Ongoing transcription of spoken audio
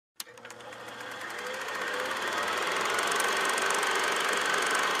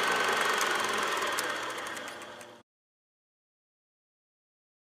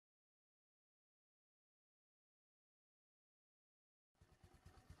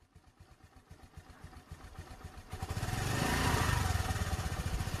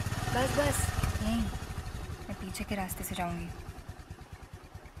बस बस नहीं, मैं पीछे के रास्ते से जाऊंगी।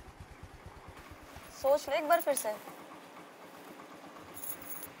 सोच ले एक बार फिर से।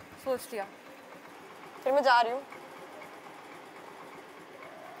 सोच लिया। फिर मैं जा रही हूँ।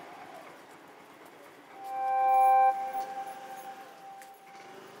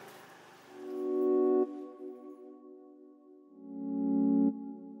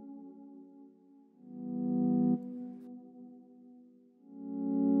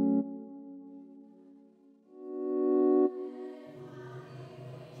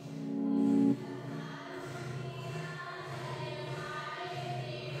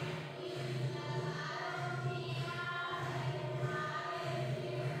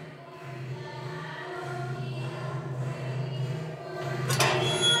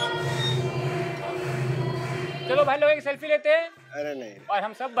 चलो भाई लोग एक सेल्फी लेते हैं। अरे नहीं और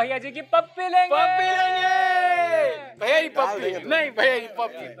हम सब भैया जी की पप्पी लेंगे। पप्पी लेंगे। भैया की पप्पी नहीं, भैया की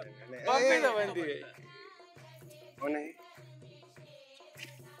पप्पी पप्पी तो बनती है। वो नहीं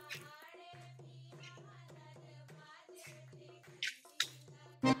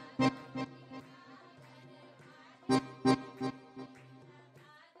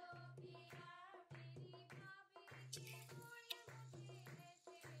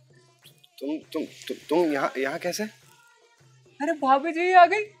तुम यहाँ कैसे? अरे भाभी जी आ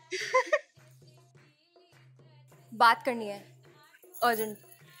गई। बात करनी है अर्जेंट।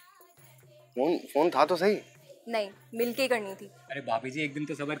 फोन था तो सही। नहीं, मिलके ही करनी थी। अरे भाभी जी एक दिन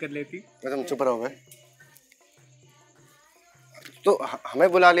तो सब्र कर लेती। तुम चुप रहो भाई। तो हमें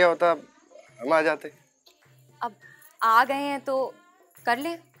बुला लिया होता, हम आ जाते। अब आ गए हैं तो कर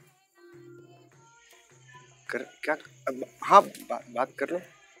ले। क्या अब? हाँ बात कर लो।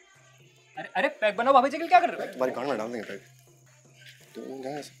 अरे अरे पैक बनाओ भाभी जी के लिए। क्या कर रहे हो? तुम्हारी कान में डाल देंगे पैक।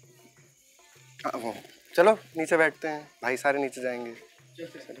 वो चलो नीचे बैठते हैं, भाई सारे नीचे जाएंगे।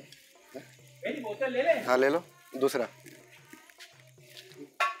 मेरी बोतल ले ले। हाँ ले लो दूसरा।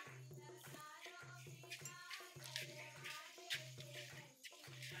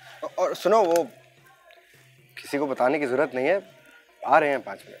 और सुनो, वो किसी को बताने की जरूरत नहीं है, आ रहे हैं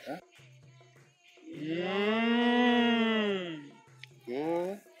 5 मिनट।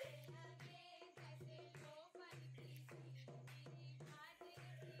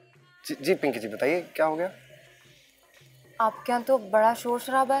 जी पिंकी जी बताइए क्या हो गया? आपके यहाँ तो बड़ा शोर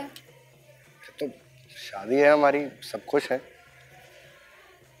शराबा है। तो शादी है हमारी, सब खुश है।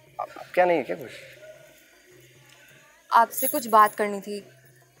 आप क्या नहीं है क्या खुश? आपसे कुछ बात करनी थी।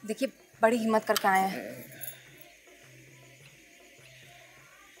 देखिए बड़ी हिम्मत करके आए हैं।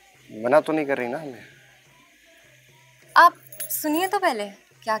 मना तो नहीं कर रही ना हमें? आप सुनिए तो पहले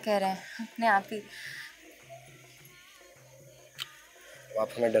क्या कह रहे हैं अपने आप ही। आप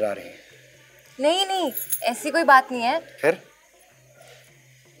हमें डरा रही हैं। नहीं नहीं, ऐसी कोई बात नहीं है। फिर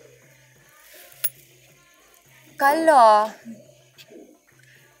कल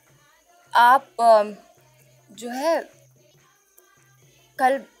आप जो है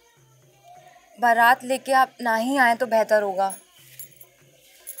कल बारात लेके आप ना ही आए तो बेहतर होगा।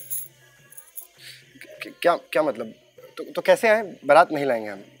 क्या क्या मतलब? तो कैसे आए? बारात नहीं लाएंगे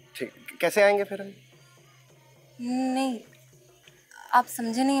हम। ठीक, कैसे आएंगे फिर हम? नहीं, आप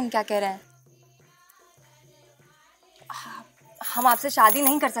समझे नहीं हम क्या कह रहे हैं। हम आपसे शादी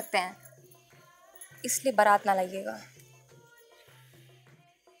नहीं कर सकते हैं, इसलिए बारात ना लाइएगा।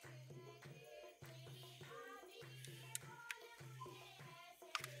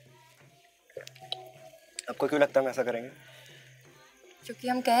 आपको क्यों लगता है हम ऐसा करेंगे? क्योंकि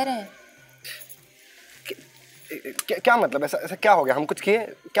हम कह रहे हैं। क्या मतलब? ऐसा क्या हो गया? हम कुछ किए?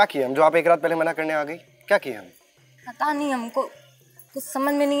 क्या किए हम जो आप एक रात पहले मना करने आ गई? क्या किए हम? पता नहीं, हमको कुछ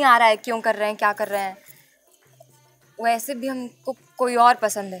समझ में नहीं आ रहा है क्यों कर रहे हैं, क्या कर रहे हैं। वैसे भी हमको कोई और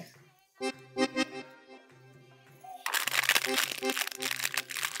पसंद है।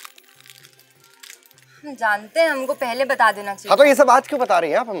 हम जानते हैं, हमको पहले बता देना चाहिए। हाँ तो ये सब आज क्यों बता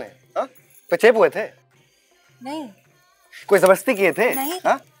रही हैं आप हमें? हाँ पचेप हुए थे? नहीं। कोई जबरदस्ती किए थे? नहीं।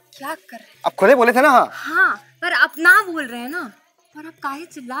 हाँ क्या कर रहे हैं? आप खुद ही बोले थे ना। हाँ हाँ, पर आप ना बोल रहे हैं ना, और आप काहे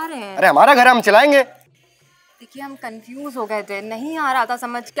चिल्ला रहे हैं? अरे हमारा घर है, हम चलाएंगे। देखिए हम कंफ्यूज हो गए थे, नहीं आ रहा था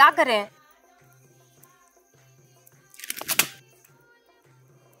समझ, क्या करें।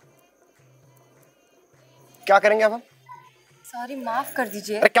 क्या करेंगे अब हम? सॉरी, माफ कर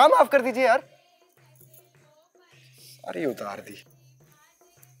दीजिए। अरे क्या माफ कर दीजिए यार, सारी उतार दी।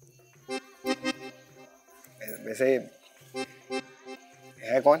 वैसे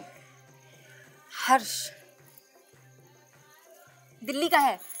है कौन? हर्ष। दिल्ली का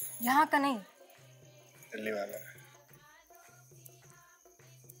है, यहाँ का नहीं। दिल्ली वाला है।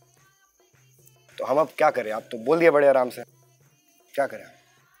 तो हम अब क्या करें? आप तो बोल दिए बड़े आराम से, क्या करें?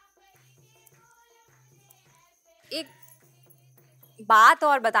 बात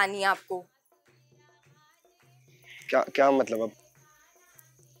और बतानी है आपको। क्या क्या मतलब? अब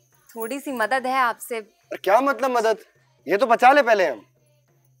थोड़ी सी मदद है आपसे। क्या मतलब मदद? ये तो बचा ले पहले हम।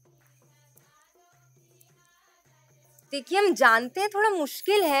 देखिए हम जानते हैं थोड़ा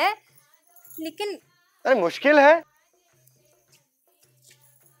मुश्किल है, लेकिन अरे मुश्किल है?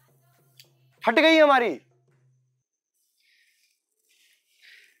 फट गई हमारी।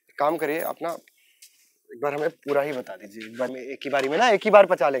 काम करिए अपना, एक बार हमें पूरा ही बता दीजिए। एक बार में, एक ही बारी में ना, एक ही बार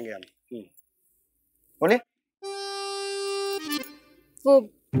पचा लेंगे हम। बोलिए। वो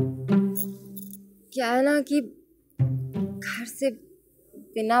क्या है ना कि घर से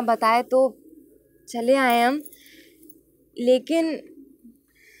बिना बताए तो चले आए हम, लेकिन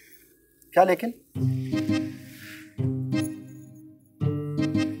क्या लेकिन?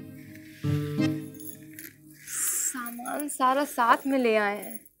 सामान सारा साथ में ले आए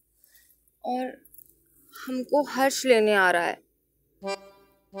हैं और हमको हर्ष लेने आ रहा है।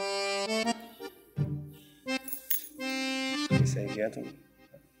 सही किया तुम।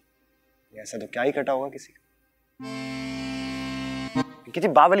 ऐसा तो क्या ही कटा होगा किसी का। कितनी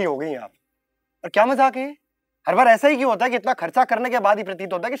बावली हो गई आप। और क्या मजाक है? हर बार ऐसा ही क्यों होता है कि इतना खर्चा करने के बाद ही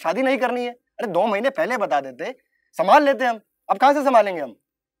प्रतीत होता है कि शादी नहीं करनी है? अरे 2 महीने पहले बता देते, संभाल लेते हम। अब कहां से संभालेंगे हम?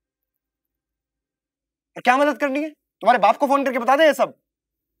 और क्या मदद करनी है? तुम्हारे बाप को फोन करके बता दे ये सब।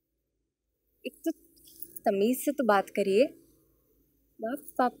 एक तो तमीज से तो बात करिए। बाप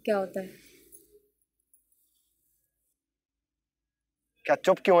बाप क्या होता है? क्या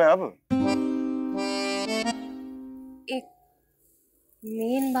चुप क्यों है अब? एक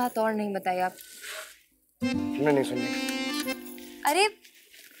मेन बात और नहीं बताई आप। हमने नहीं सुननी। अरे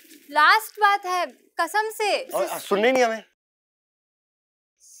लास्ट बात है, कसम से। सुननी नहीं हमें।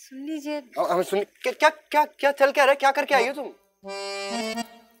 सुन लीजिए। हमें सुन। क्या क्या क्या क्या चल क्या रहा है? क्या करके आई हो तुम?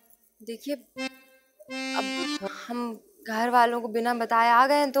 देखिए अब हम घर वालों को बिना बताए आ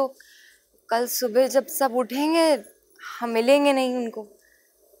गए हैं, तो कल सुबह जब सब उठेंगे हम मिलेंगे नहीं उनको।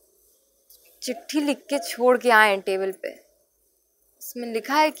 चिट्ठी लिख के छोड़ के आए हैं टेबल पे। उसमें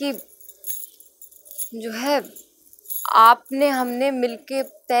लिखा है कि जो है आपने हमने मिलके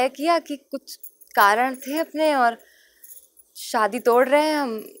तय किया कि कुछ कारण थे अपने और शादी तोड़ रहे हैं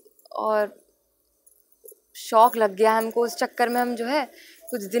हम, और शौक लग गया हमको, उस चक्कर में हम जो है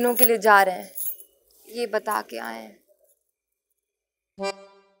कुछ दिनों के लिए जा रहे हैं, ये बता के आए हैं।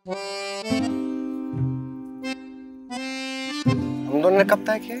 हम दोनों ने कब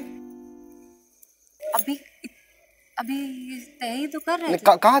तय किया? अभी अभी तय ही तो कर रहे थे।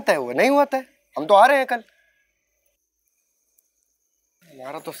 कहाँ तय हुआ? नहीं हुआ तय। हम तो आ रहे हैं कल।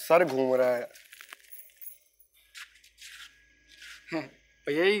 हमारा तो सर घूम रहा है।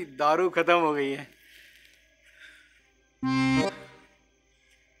 भैया जी दारू खत्म हो गई है।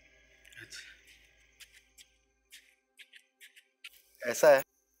 ऐसा है,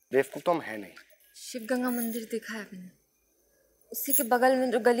 बेवकूफ तो हम है नहीं। शिव गंगा मंदिर देखा है आपने? उसी के बगल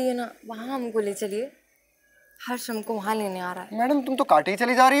में जो गली है ना, वहां हमको ले चलिए। हर्ष हमको वहां लेने आ रहा है। मैडम तुम तो काटे ही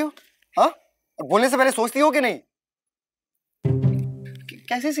चली जा रही हो। हाँ, और बोलने से पहले सोचती हो कि नहीं?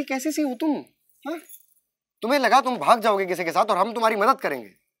 कैसी सी हो तुम? हाँ, तुम्हें लगा तुम भाग जाओगे किसी के साथ और हम तुम्हारी मदद करेंगे।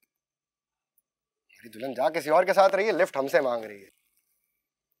 मेरी दुल्हन जा किसी और के साथ रही है, लिफ्ट हमसे मांग रही है।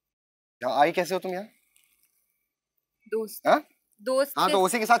 यहाँ आई कैसे हो तुम यहाँ? दोस्त। हाँ? दोस्त हाँ, तो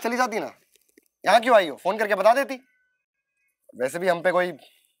उसी के साथ चली जाती ना। यहाँ क्यों आई हो? फोन करके बता देती। वैसे भी हम पे कोई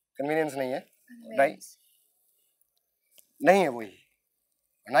कन्वीनियंस नहीं है, राइट? नहीं है वही,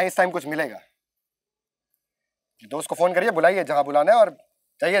 ना इस टाइम कुछ मिलेगा। दोस्त को फोन करिए, बुलाइए जहां बुलाना है और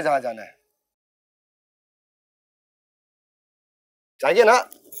चाहिए जहां जाना है। चाहिए ना?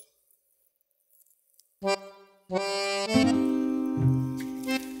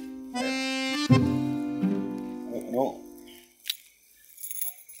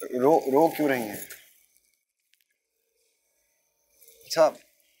 रो क्यों रही हैं? अच्छा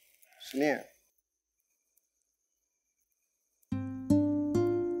सुनिए,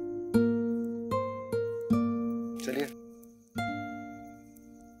 चलिए।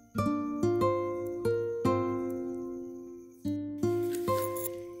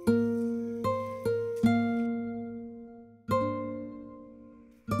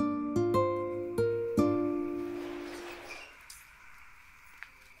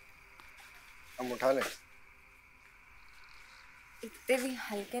 हम उठा लें? इतने भी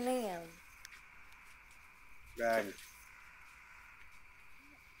हल्के नहीं है हम। बैग।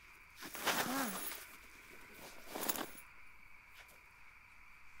 हाँ।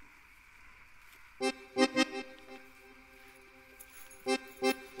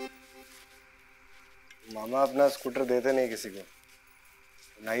 मामा अपना स्कूटर देते नहीं किसी को,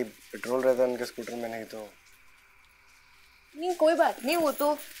 ना ही पेट्रोल रहता है उनके स्कूटर में, नहीं तो नहीं कोई बात नहीं, वो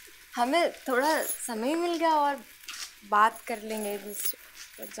तो हमें थोड़ा समय मिल गया और बात कर लेंगे एक दूसरे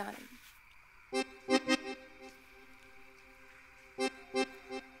पर जाने।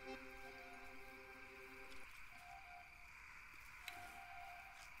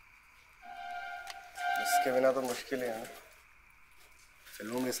 इसके बिना तो मुश्किल है।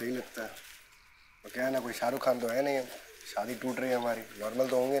 फिल्मों में सही लगता है, तो क्या है ना, कोई शाहरुख खान तो है नहीं, शादी टूट रही है हमारी, नॉर्मल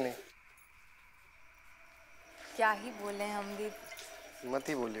तो होंगे नहीं। क्या ही बोले हम भी। मत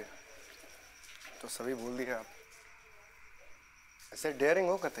ही बोलिए, तो सभी बोल दिया आप। ऐसे डेयरिंग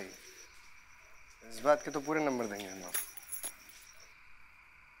हो कतई, इस बात के तो पूरे नंबर देंगे हम आपको।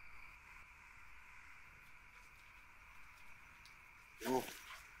 वो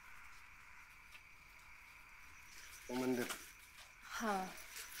मंदिर। हाँ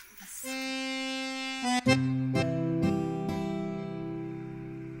बस।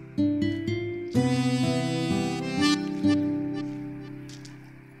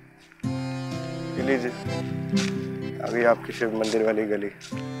 ये लीजिए, अभी आपकी शिव मंदिर वाली गली।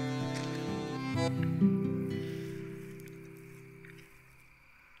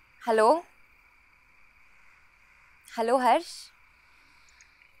 हेलो हेलो हर्ष,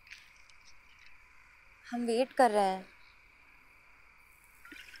 हम वेट कर रहे हैं।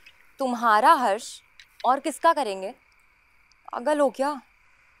 तुम्हारा हर्ष, और किसका करेंगे? पागल हो क्या?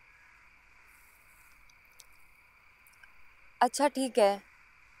 अच्छा ठीक है।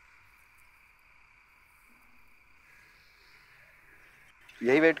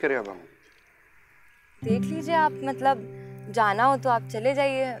 यही वेट करें अब हम। देख लीजिए आप, मतलब जाना हो तो आप चले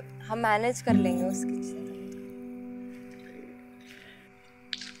जाइए, हम मैनेज कर लेंगे उसकी।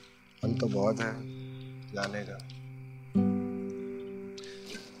 मन तो बहुत है जाने का।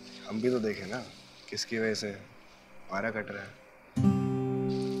 हम भी तो देखें ना, किसकी वजह से हमारा कट रहा है।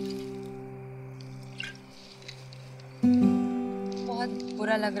 बहुत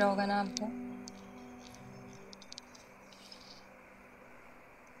बुरा लग रहा होगा ना आपको?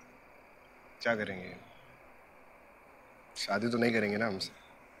 क्या करेंगे, शादी तो नहीं करेंगे ना हमसे।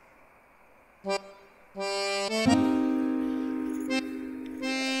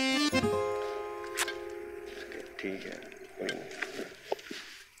 ठीक है, कोई नहीं।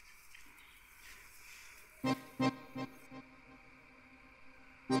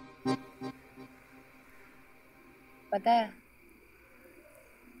 पता है,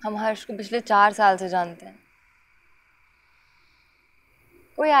 हम हर्ष को पिछले 4 साल से जानते हैं।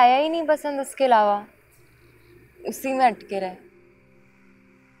 कोई आया ही नहीं पसंद उसके अलावा, उसी में अटके रहे।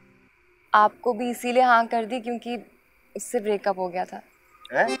 आपको भी इसीलिए हाँ कर दी क्योंकि उससे ब्रेकअप हो गया था।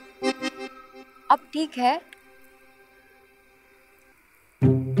 है? अब ठीक है।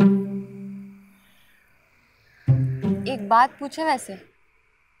 एक बात पूछे वैसे,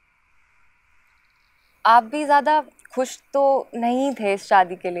 आप भी ज्यादा खुश तो नहीं थे इस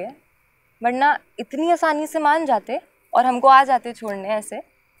शादी के लिए, वरना इतनी आसानी से मान जाते और हमको आ जाते छोड़ने ऐसे।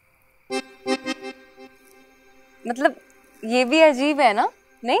 मतलब ये भी अजीब है ना,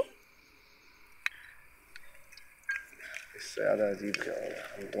 नहीं? इससे ज्यादा अजीब क्या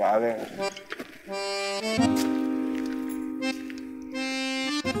होगा, हम तो आ गए हैं।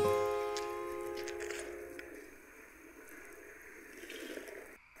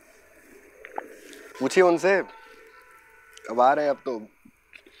 पूछिए उनसे कब आ रहे हैं। अब तो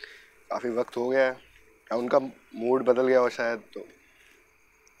काफी वक्त हो गया है, या उनका मूड बदल गया हो शायद, तो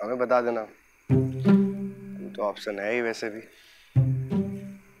हमें बता देना। हम तो ऑप्शन है ही वैसे भी।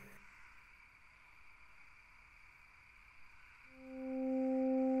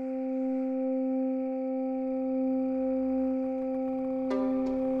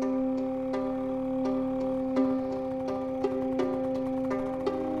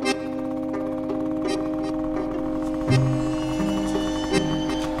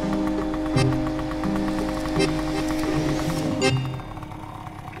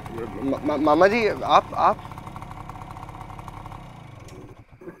 मामा जी, आप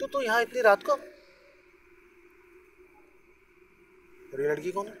बिट्टू तो यहाँ इतनी रात को? और ये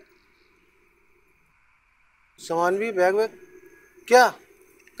लड़की कौन है? सामान भी, बैग वैग क्या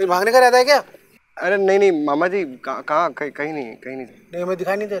कहीं भागने का रहता है क्या? अरे नहीं नहीं मामा जी, कहाँ कहीं नहीं, कहीं नहीं। नहीं, हमें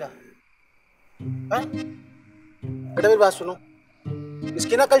दिखाई नहीं दे रहा है? बेटा मेरी बात सुनो,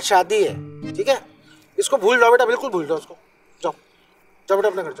 इसकी ना कल शादी है, ठीक है? इसको भूल जाओ बेटा, बिल्कुल भूल जाओ उसको। जाओ जाओ बेटा,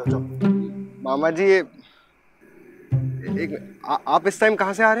 अपने घर जाओ जाओ। मामा जी ये आप इस टाइम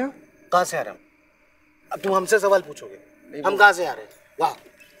कहाँ से आ रहे हो? कहाँ से आ रहे हो? अब तुम हमसे सवाल पूछोगे, हम कहाँ से आ रहे हैं? वाह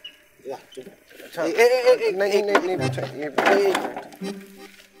वाह। अच्छा, नहीं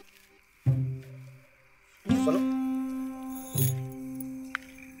सुनो,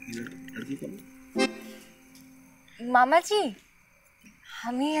 मा मामा जी,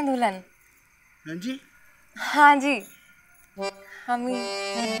 हम ही हैं दुल्हन। हाँ जी। हाँ जी, हम ही।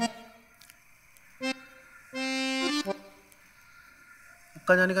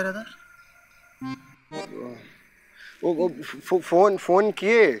 कहाँ जाने का रहता? फोन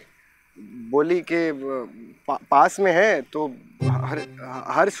किए, बोली के पास में है तो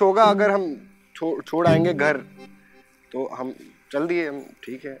हर्ष होगा, अगर हम छोड़ आएंगे घर तो हम चल दिए। हम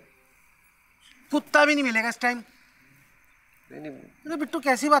ठीक है। कुत्ता भी नहीं मिलेगा इस टाइम। नहीं अरे बिट्टू,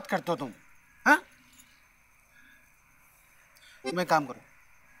 कैसी बात करते हो तुम? हाँ, तुम एक काम करो,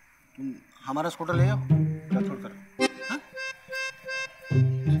 तुम हमारा स्कूटर ले आओ, छोड़ कर। हाँ,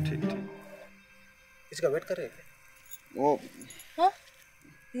 ठीक। इसका वेट कर रहे हैं वो हाँ?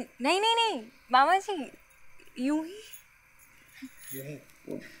 नहीं नहीं नहीं मामा जी, यूं ही। यही।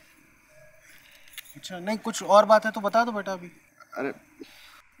 अच्छा, नहीं कुछ और बात है तो बता दो बेटा अभी। अरे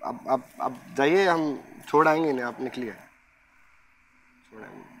आप जाइए, हम छोड़ आएंगे। नहीं, आप निकलिए, छोड़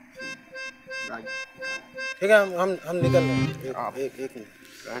आएंगे। ठीक है, हम निकल रहे हैं। आप एक मिनट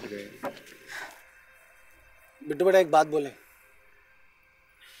बैठ गए। बिट्टू बेटा, एक बात बोले।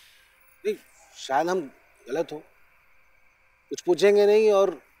 नहीं, शायद हम गलत हो, कुछ पूछेंगे नहीं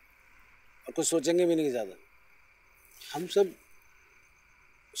और कुछ सोचेंगे भी नहीं ज्यादा। हम सब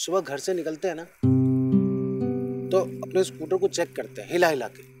सुबह घर से निकलते हैं ना, तो अपने स्कूटर को चेक करते हैं हिला हिला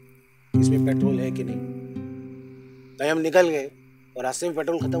के, इसमें पेट्रोल है कि नहीं। तो हम निकल गए और रास्ते में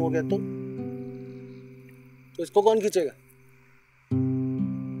पेट्रोल खत्म हो गया तो इसको कौन खींचेगा?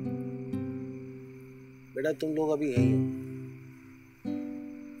 बेटा तुम लोग अभी यहीं हो,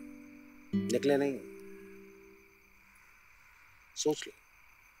 निकले नहीं, सोच लो।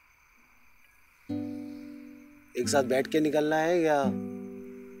 एक साथ बैठ के निकलना है या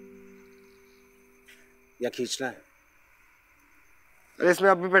खींचना है? अरे इसमें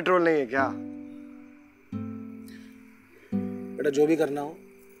अब भी पेट्रोल नहीं है क्या? बेटा जो भी करना हो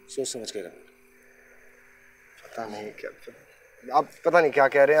सोच समझ के करना। पता नहीं क्या, आप पता नहीं क्या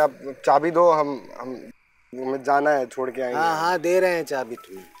कह रहे हैं। आप चाबी दो, हम हमें जाना है, छोड़ के आएंगे। हाँ दे रहे हैं चाबी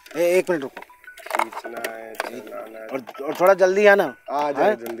तुम्हें। एक मिनट रुको, खींचना है, चलाना है। और थोड़ा जल्दी आना। आ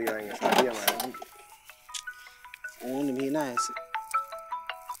जाए, जल्दी आएंगे, शादी हमारी। फोन भी ना ऐसे।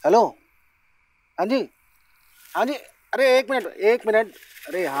 हेलो, हाँ जी, हाँ जी। अरे एक मिनट।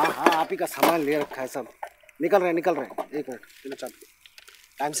 अरे हाँ, आप ही का सामान ले रखा है सब। निकल रहे हैं। एक मिनट, चलो चाबी,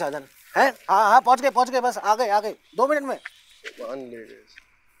 टाइम से आ जाना है। हाँ पहुँच गए, बस आ गए 2 मिनट में।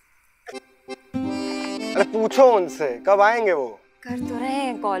 अरे पूछो उनसे कब आएंगे वो। कर तो रहे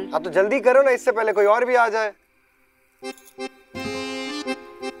हैं कॉल। हाँ तो जल्दी करो ना, इससे पहले कोई और भी आ जाए।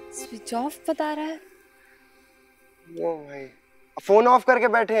 स्विच ऑफ बता रहा है। ओ भाई, फोन ऑफ करके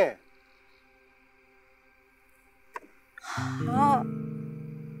बैठे हैं। हाँ,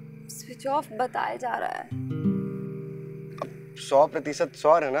 स्विच ऑफ बताया जा रहा है। 100%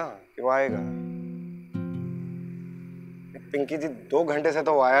 श्योर है ना कि वो आएगा? पिंकी जी 2 घंटे से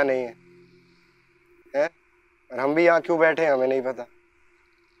तो वो आया नहीं है? और हम भी यहाँ क्यों बैठे हैं हमें नहीं पता।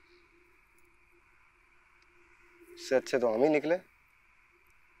 इससे अच्छे तो हम ही निकले।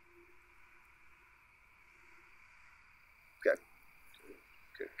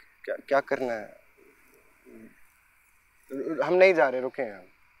 क्या करना है? हम नहीं जा रहे, रुके हैं हम।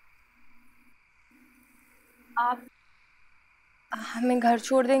 आप हमें घर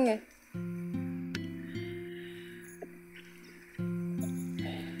छोड़ देंगे?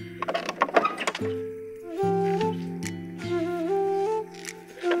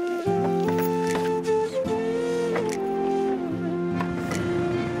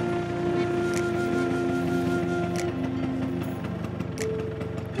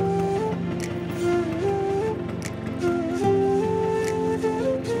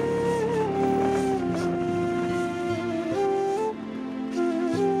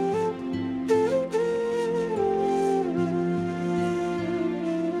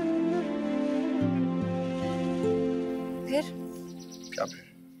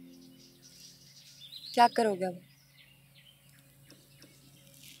 क्या करोगे अब?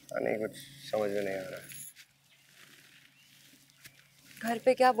 नहीं, कुछ समझ में नहीं आ रहा है। घर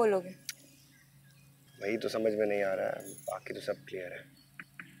पे क्या बोलोगे? वही तो समझ में नहीं आ रहा है, बाकी तो सब क्लियर है।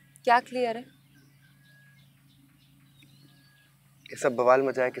 क्या क्लियर है? ये सब बवाल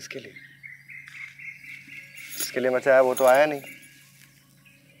मचाया किसके लिए? जिसके लिए मचाया वो तो आया नहीं,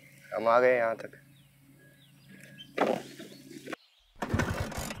 हम आ गए यहाँ तक।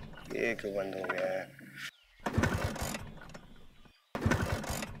 ये क्यों बंद हो गया है?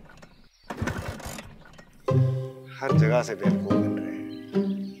 हर जगह से बेवकूफ बन रहे हैं।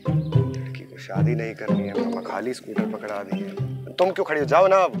 लड़की को शादी नहीं करनी है, मामा खाली स्कूटर पकड़ा दी है। तुम क्यों खड़ी हो? जाओ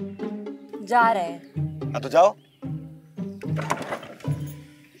ना अब। जा रहे हैं। हाँ तो जाओ।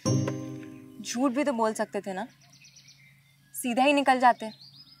 झूठ भी तो बोल सकते थे ना, सीधा ही निकल जाते।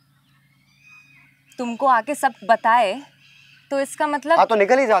 तुमको आके सब बताए तो इसका मतलब। हाँ तो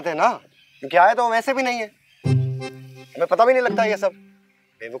निकल ही जाते हैं ना, क्योंकि आए तो वैसे भी नहीं है, हमें पता भी नहीं लगता ये सब,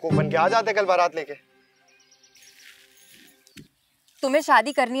 बेवकूफ बन के आ जाते कल बारात लेके। तुम्हें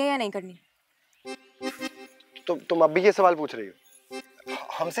शादी करनी है या नहीं करनी? तुम अब भी ये सवाल पूछ रही हो?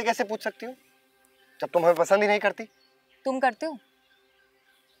 हमसे कैसे पूछ सकती हो जब तुम हमें पसंद ही नहीं करती? तुम करते हो?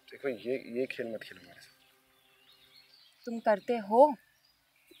 देखो ये खेल मत खेलो मेरे साथ। तुम करते हो?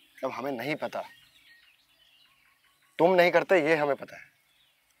 अब हमें नहीं पता, तुम नहीं करते ये हमें पता है।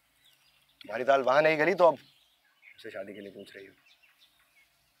 तुम्हारी दाल वहां नहीं गली तो अब मुझसे शादी के लिए पूछ रही हो।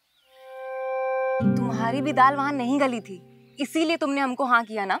 तुम्हारी भी दाल वहां नहीं गली थी, इसीलिए तुमने हमको हाँ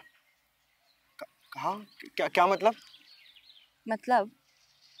किया ना? कहाँ? क्या मतलब? मतलब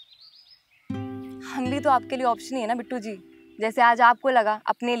हम भी तो आपके लिए ऑप्शन ही है ना बिट्टू जी, जैसे आज आपको लगा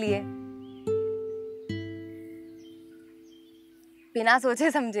अपने लिए। बिना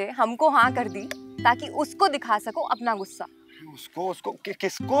सोचे समझे हमको हाँ कर दी ताकि उसको दिखा सको अपना गुस्सा। उसको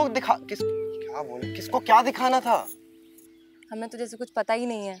किसको दिखा, क्या बोले, किसको क्या दिखाना था? हमें तो जैसे कुछ पता ही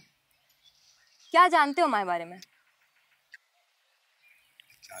नहीं है। क्या जानते हो हमारे बारे में?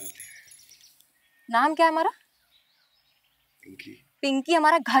 जानते हैं। नाम क्या है हमारा? पिंकी। पिंकी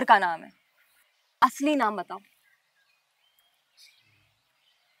हमारा घर का नाम है। असली नाम बताओ।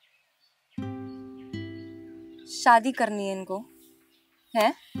 शादी करनी है इनको, है?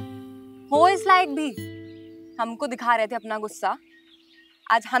 हो इस लायक भी। हमको दिखा रहे थे अपना गुस्सा,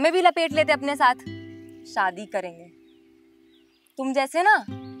 आज हमें भी लपेट लेते अपने साथ। शादी करेंगे। तुम जैसे ना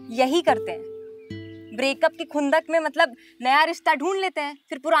यही करते हैं, ब्रेकअप की खुंदक में मतलब नया रिश्ता ढूंढ लेते हैं,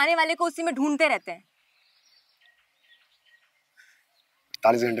 फिर पुराने वाले को उसी में ढूंढते रहते हैं।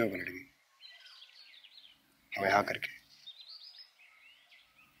 48 घंटे में पलट गई हमें हाँ करके।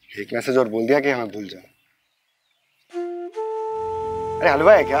 एक मैसेज और बोल दिया कि हमें भूल जाओ। अरे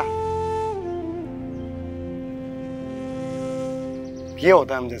हलवा है क्या? ये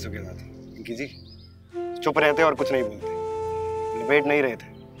होता है हम जैसों के साथ पिंकी जी, चुप रहते और कुछ नहीं बोलते, लपेट नहीं रहे थे।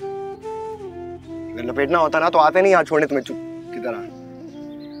 अगर लपेटना होता ना तो आते नहीं यहाँ छोड़ने तुम्हें चुप की तरह।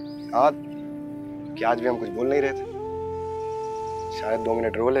 आज भी हम कुछ बोल नहीं रहे थे, शायद 2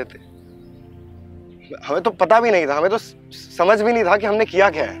 मिनट रो लेते। हमें तो पता भी नहीं था, हमें तो समझ भी नहीं था कि हमने किया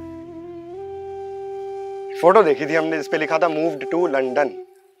क्या है। फोटो देखी थी हमने, जिस पे लिखा था मूव्ड टू लंदन,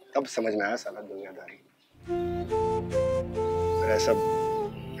 तब समझ में आया साला दुनियादारी।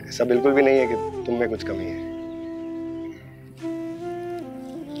 ऐसा बिल्कुल भी नहीं है कि तुम में कुछ कमी है।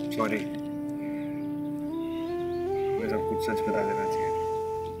 सॉरी, मुझे सब कुछ सच बता देना चाहिए।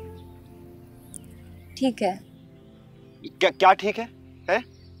 ठीक है। क्या ठीक है?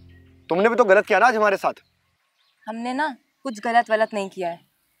 तुमने भी तो गलत किया ना आज हमारे साथ। हमने ना कुछ गलत वलत नहीं किया है।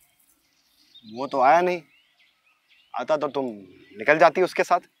 वो तो आया नहीं, आता तो तुम निकल जाती उसके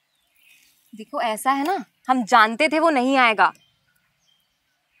साथ। देखो ऐसा है ना, हम जानते थे वो नहीं आएगा।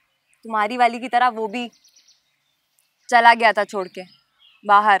 तुम्हारी वाली की तरह वो भी चला गया था छोड़ के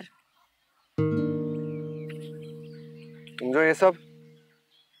बाहर। तुम जो ये सब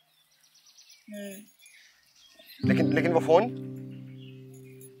लेकिन वो फोन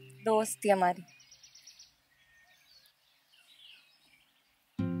दोस्त थी हमारी।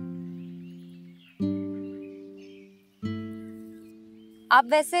 आप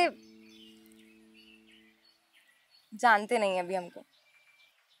वैसे जानते नहीं अभी हमको।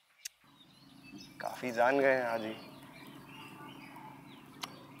 काफी जान गए हैं आज ही।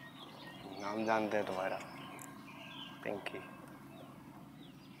 नाम जानते हैं तुम्हारा, पिंकी।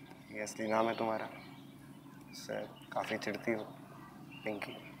 ये असली नाम है तुम्हारा, इससे काफी चिढ़ती हो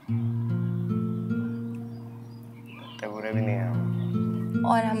पिंकी। इतने बुरे भी नहीं हैं हम।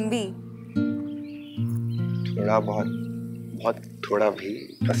 और हम भी थोड़ा बहुत थोड़ा भी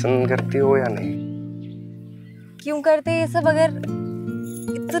पसंद करती हो या नहीं? क्यों करते ये सब? अगर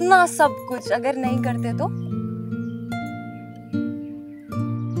इतना सब कुछ अगर नहीं करते तो?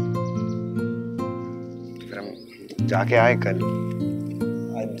 फिर हम जाके आए कल।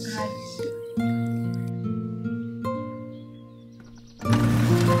 आज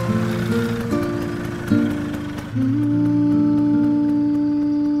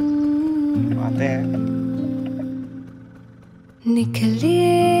आते हैं। निकले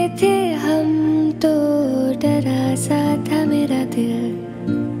थे हम तो डरा सा था मेरा दिल,